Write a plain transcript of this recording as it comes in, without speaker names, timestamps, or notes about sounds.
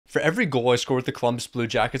For every goal I score with the Columbus Blue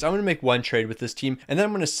Jackets, I'm going to make one trade with this team, and then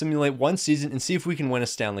I'm going to simulate one season and see if we can win a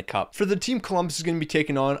Stanley Cup. For the team Columbus is going to be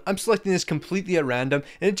taking on, I'm selecting this completely at random,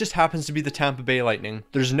 and it just happens to be the Tampa Bay Lightning.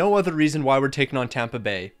 There's no other reason why we're taking on Tampa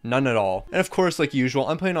Bay. None at all. And of course, like usual,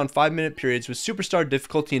 I'm playing on 5-minute periods with superstar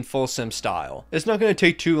difficulty in full sim style. It's not going to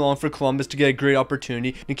take too long for Columbus to get a great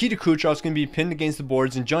opportunity. Nikita Kucherov's going to be pinned against the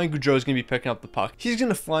boards, and Johnny Gaudreau's going to be picking up the puck. He's going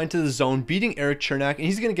to fly into the zone, beating Eric Chernak, and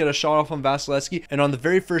he's going to get a shot off on Vasilevsky, and on the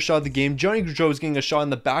very first shot of the game, Johnny Gaudreau is getting a shot in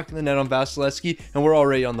the back of the net on Vasilevsky, and we're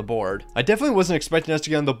already on the board. I definitely wasn't expecting us to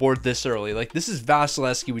get on the board this early. Like, this is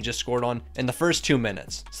Vasilevsky we just scored on in the first 2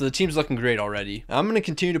 minutes. So the team's looking great already. Now, I'm going to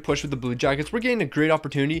continue to push with the Blue Jackets. We're getting a great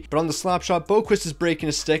opportunity, but on the slap shot, Boquist is breaking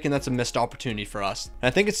a stick, and that's a missed opportunity for us. And I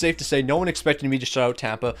think it's safe to say no one expected me to shut out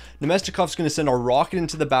Tampa. Nemestikov's going to send a rocket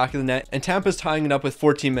into the back of the net, and Tampa's tying it up with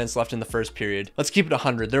 14 minutes left in the first period. Let's keep it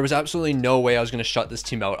 100. There was absolutely no way I was going to shut this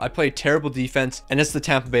team out. I played terrible defense, and it's the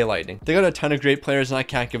Tampa Bay Lightning. They got a ton of great players, and I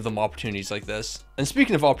can't give them opportunities like this. And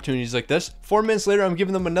speaking of opportunities like this, 4 minutes later, I'm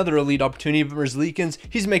giving them another elite opportunity, but Merzlikins,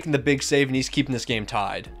 he's making the big save, and he's keeping this game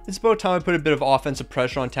tied. It's about time I put a bit of offensive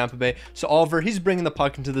pressure on Tampa Bay. So Oliver, he's bringing the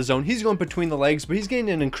puck into the zone. He's going between the legs, but he's getting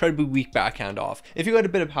an incredibly weak backhand off. If he got a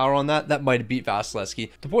bit of power on that, that might have beat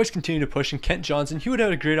Vasilevsky. The boys continue to push, and Kent Johnson, he would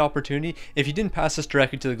have had a great opportunity if he didn't pass this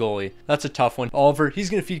directly to the goalie. That's a tough one. Oliver, he's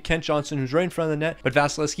going to feed Kent Johnson, who's right in front of the net, but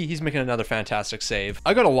Vasilevsky, he's making another fantastic save.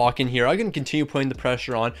 I got to lock in here. I'm going to continue putting the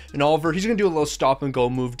pressure on, and Oliver, he's going to do a little stop and go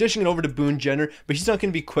move, dishing it over to Boone Jenner, but he's not going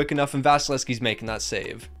to be quick enough, and Vasilevsky's making that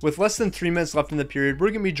save. With less than 3 minutes left in the period, we're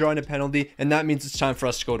going to be drawing a penalty, and that means it's time for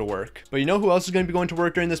us to go to work. But you know who else is going to be going to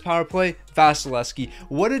work during this power play? Vasilevsky.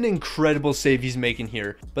 What an incredible save he's making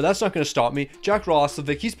here. But that's not going to stop me. Jack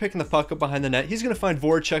Roslovic, he's picking the puck up behind the net. He's going to find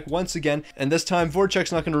Voracek once again, and this time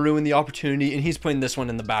Voracek's not going to ruin the opportunity, and he's putting this one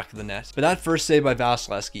in the back of the net. But that first save by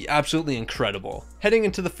Vasilevsky, absolutely incredible. Heading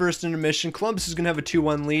into the first intermission, Columbus is going to have a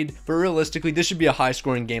 2-1 lead, but realistically, this should be a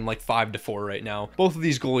high-scoring game like 5-4 right now. Both of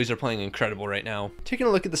these goalies are playing incredible right now. Taking a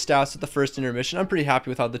look at the stats at the first intermission, I'm pretty happy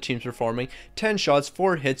with how the team's performing. 10 shots,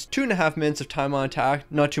 4 hits, 2.5 minutes of time on attack.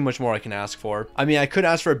 Not too much more I can ask for. I mean, I could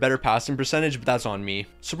ask for a better passing percentage, but that's on me.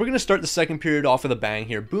 So we're going to start the second period off with a bang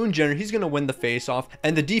here. Boone Jenner, he's going to win the face-off,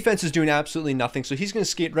 and the defense is doing absolutely nothing, so he's going to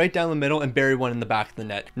skate right down the middle and bury one in the back of the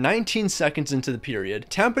net. 19 seconds into the period.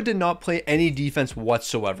 Tampa did not play any defense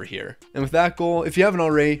whatsoever here. And with that goal, if you haven't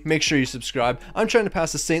already, make sure you subscribe. I'm trying to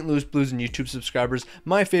pass the St. Louis Blues in YouTube subscribers,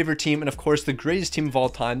 my favorite team, and of course the greatest team of all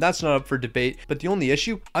time. That's not up for debate, but the only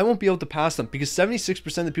issue, I won't be able to pass them because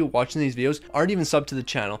 76% of the people watching these videos aren't even subbed to the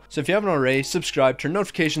channel. So if you haven't already, subscribe, turn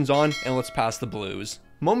notifications on, and let's pass the Blues.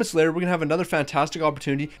 Moments later, we're going to have another fantastic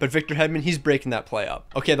opportunity, but Victor Hedman, he's breaking that play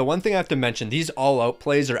up. Okay, the one thing I have to mention, these all-out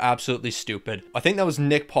plays are absolutely stupid. I think that was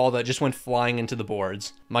Nick Paul that just went flying into the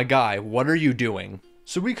boards. My guy, what are you doing?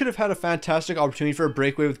 So we could have had a fantastic opportunity for a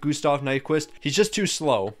breakaway with Gustav Nyquist. He's just too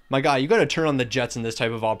slow. My guy, you got to turn on the Jets in this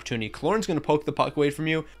type of opportunity. Killorn's going to poke the puck away from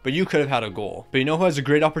you, but you could have had a goal. But you know who has a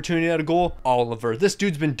great opportunity at a goal? Oliver. This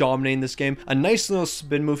dude's been dominating this game. A nice little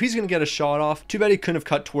spin move. He's going to get a shot off. Too bad he couldn't have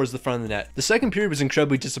cut towards the front of the net. The second period was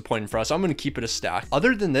incredibly disappointing for us. I'm going to keep it a stack.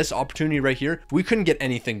 Other than this opportunity right here, we couldn't get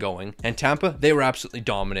anything going. And Tampa, they were absolutely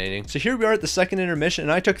dominating. So here we are at the second intermission,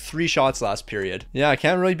 and I took 3 shots last period. Yeah, I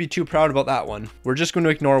can't really be too proud about that one. We're just going to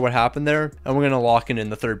ignore what happened there, and we're going to lock in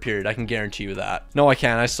the third period. I can guarantee you that. No, I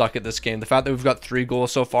can't. I suck at this game. The fact that we've got 3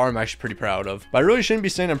 goals so far, I'm actually pretty proud of. But I really shouldn't be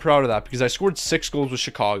saying I'm proud of that because I scored 6 goals with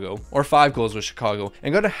Chicago, or 5 goals with Chicago,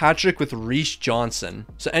 and got a hat trick with Reese Johnson.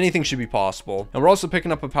 So anything should be possible. And we're also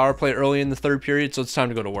picking up a power play early in the third period, so it's time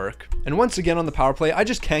to go to work. And once again on the power play, I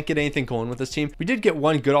just can't get anything going with this team. We did get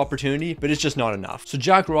one good opportunity, but it's just not enough. So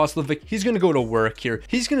Jack Roslovic, he's going to go to work here.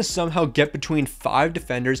 He's going to somehow get between 5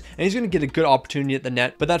 defenders, and he's going to get a good opportunity at the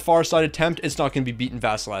net, but that far side attempt, it's not going to be beating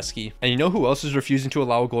Vasilevsky. And you know who else is refusing to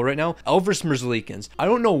allow a goal right now? Elvis Merzlikins. I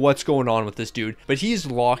don't know what's going on with this dude, but he's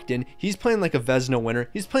locked in. He's playing like a Vezina winner.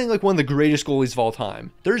 He's playing like one of the greatest goalies of all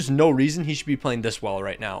time. There's no reason he should be playing this well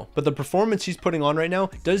right now. But the performance he's putting on right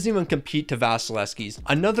now doesn't even compete to Vasilevsky's.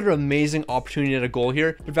 Another amazing opportunity at a goal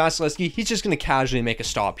here, but Vasilevsky, he's just going to casually make a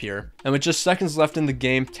stop here. And with just seconds left in the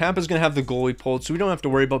game, Tampa's going to have the goalie pulled, so we don't have to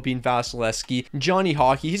worry about beating Vasilevsky. Johnny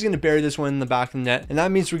Hockey, he's going to bury this one in the back of the net, and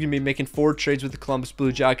that means we're going to be making 4 trades with the Columbus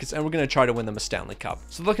Blue Jackets, and we're going to try to win them a Stanley Cup.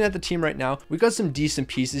 So looking at the team right now, we got some decent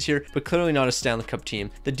pieces here, but clearly not a Stanley Cup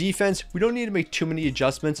team. The defense, we don't need to make too many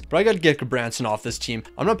adjustments, but I got to get Branson off this team.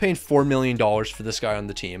 I'm not paying $4 million for this guy on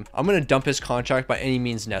the team. I'm going to dump his contract by any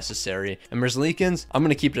means necessary. And Merzlikins, I'm going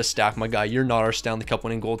to keep it a stack, my guy. You're not our Stanley Cup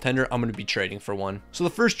winning goaltender. I'm going to be trading for one. So the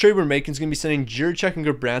first trade we're making is going to be sending Jiricek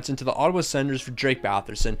and Branson to the Ottawa Senators for Drake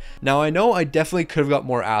Batherson. Now I know I definitely could have got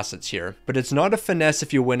more assets here, but it's not a finesse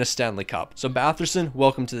if you win a Stanley Cup. So Batherson,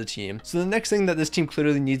 welcome to the team. So the next thing that this team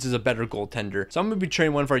clearly needs is a better goaltender. So I'm going to be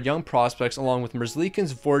trading one of our young prospects along with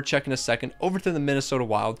Merzlikins, Voracek in a second over to the Minnesota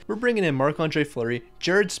Wild. We're bringing in Marc-Andre Fleury,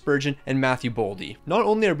 Jared Spurgeon, and Matthew Boldy. Not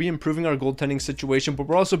only are we improving our goaltending situation, but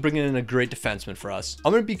we're also bringing in a great defenseman for us.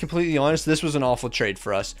 I'm going to be completely honest, this was an awful trade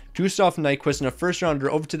for us. Gustav Nyquist and a first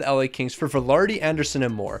rounder over to the LA Kings for Velarde, Anderson,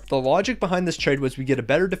 and more. The logic behind this trade was we get a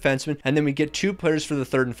better defenseman and then we get 2 players for the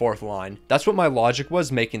 3rd and 4th line. That's what my logic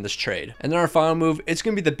was making this trade. And then our final move, it's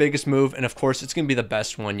going to be the biggest move, and of course it's going to be the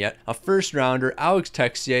best one yet. A first rounder, Alex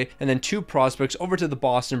Texier, and then 2 prospects over to the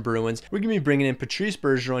Boston Bruins. We're going to be bringing in Patrice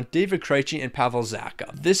Bergeron, David Krejci, and Pavel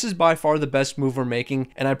Zacha. This is by far the best move we're making,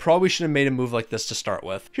 and I probably should have made a move like this to start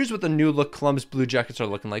with. Here's what the new look Columbus Blue Jackets are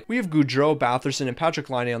looking like. We have Gaudreau, Batherson, and Patrick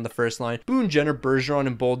Laine on the first line, Boone Jenner, Bergeron,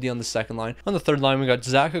 and Boldy on the second line. On the third line, we got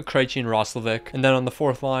Zacha, Krejci, and Roslovic, and then on the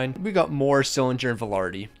fourth line, we got Moore, Sillinger, and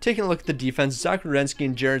Velarde. Taking a look at the defense, Zach Werenski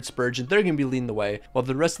and Jared Spurgeon, they're going to be leading the way, while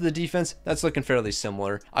the rest of the defense, that's looking fairly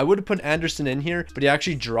similar. I would have put Anderson in here, but he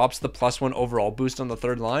actually drops the +1 overall boost on the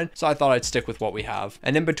third line, so I thought I'd stick with what we have.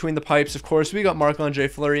 And in between the pipes, of course, we got Marc-Andre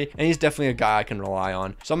Fleury, and he's definitely a guy I can rely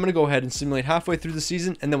on. So I'm going to go ahead and simulate halfway through the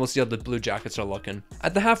season, and then we'll see how the Blue Jackets are looking.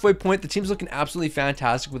 At the halfway point, the team's looking absolutely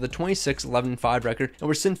fantastic with a 26-11-5 record, and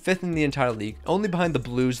we're sitting 5th in the entire league, only behind the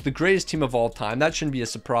Blues, the greatest team of all time. That shouldn't be a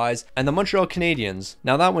surprise. And the Montreal Canadiens.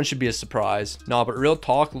 Now that one should be a surprise. Nah, but real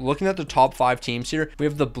talk, looking at the top 5 teams here, we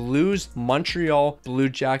have the Blues, Montreal, Blue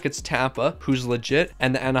Jackets, Tampa, who's legit,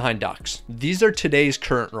 and the Anaheim Ducks. These are today's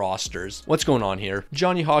current rosters. What's going on here?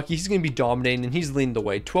 Johnny Hockey, he's going to be dominating, and he's leading the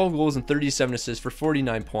way. 12 goals and 37 assists for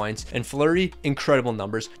 49 points. And Fleury, incredible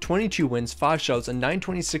numbers. 22 wins, 5 shouts, a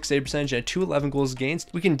 926 save percentage, and 211 goals against.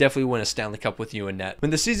 We can definitely win a Stanley Cup with you in net.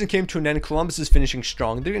 When the season came to an end, Columbus is finishing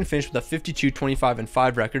strong. They're going to finish with a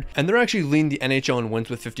 52-25-5 record, and they're actually leading the NHL in wins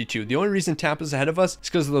with 52. The only reason Tampa's ahead of us is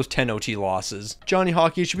because of those 10 OT losses. Johnny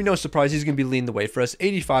Hockey, it should be no surprise he's going to be leading the way for us.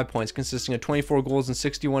 85 points consisting of 24 goals and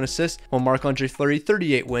 61 assists, while Marc-Andre Fleury,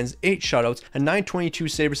 38 wins, 8 shutouts, a 922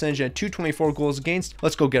 save percentage, and 224 goals against.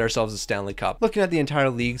 Let's go get ourselves a Stanley Cup. Looking at the entire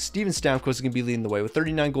league, Steven Stamkos is going to be leading the way with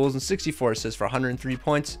 39 goals and 64 assists for 103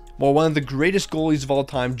 points, while one of the greatest goalies of all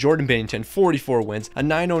time, Jordan Binnington, 44 wins, a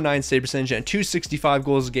 909 save percentage, and 265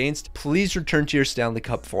 goals against. Please return to your Stanley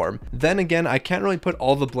Cup form. Then again, I can't really put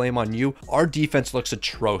all the blame on you. Our defense looks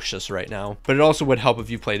atrocious right now, but it also would help if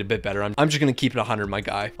you played a bit better. I'm just going to keep it 100, my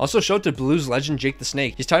guy. Also, shout out to Blues legend Jake the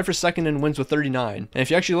Snake. He's tied for 2nd in wins with 39. And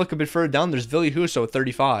if you actually look a bit further down, there's Ville Husso with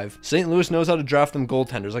 35. St. Louis knows how to draft them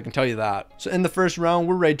goaltenders, I can tell you that. So in the first round,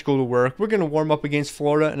 we're ready to go to work. We're going to warm up against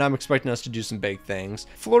Florida, and I'm expecting us to do some big things.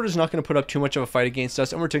 Florida's not going to put up too much of a fight against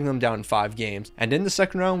us, and we're taking them down in 5 games. And in the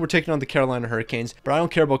second round, we're taking on the Carolina Hurricanes, but I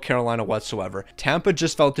don't care about Carolina whatsoever. Tampa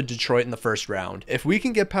just fell to Detroit in the first round. If we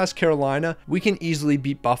can get past Carolina, we can easily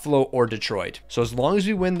beat Buffalo or Detroit. So as long as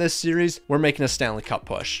we win this series, we're making a Stanley Cup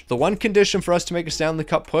push. The one condition for us to make a Stanley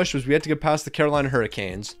Cup push was we had to get past the Carolina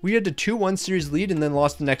Hurricanes. We had a 2-1 series lead and then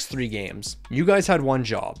lost the next 3 games. You guys had one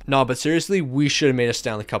job. Nah, but seriously, we should have made a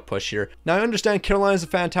Stanley Cup push here. Now I understand Carolina's a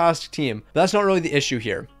fantastic team, but that's not really the issue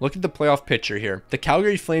here. Look at the playoff picture here. The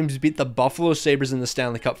Calgary Flames beat the Buffalo Sabres in the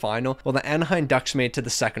Stanley Cup final, while the Anaheim Ducks made it to the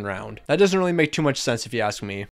second round. That doesn't really make too much sense if you ask me.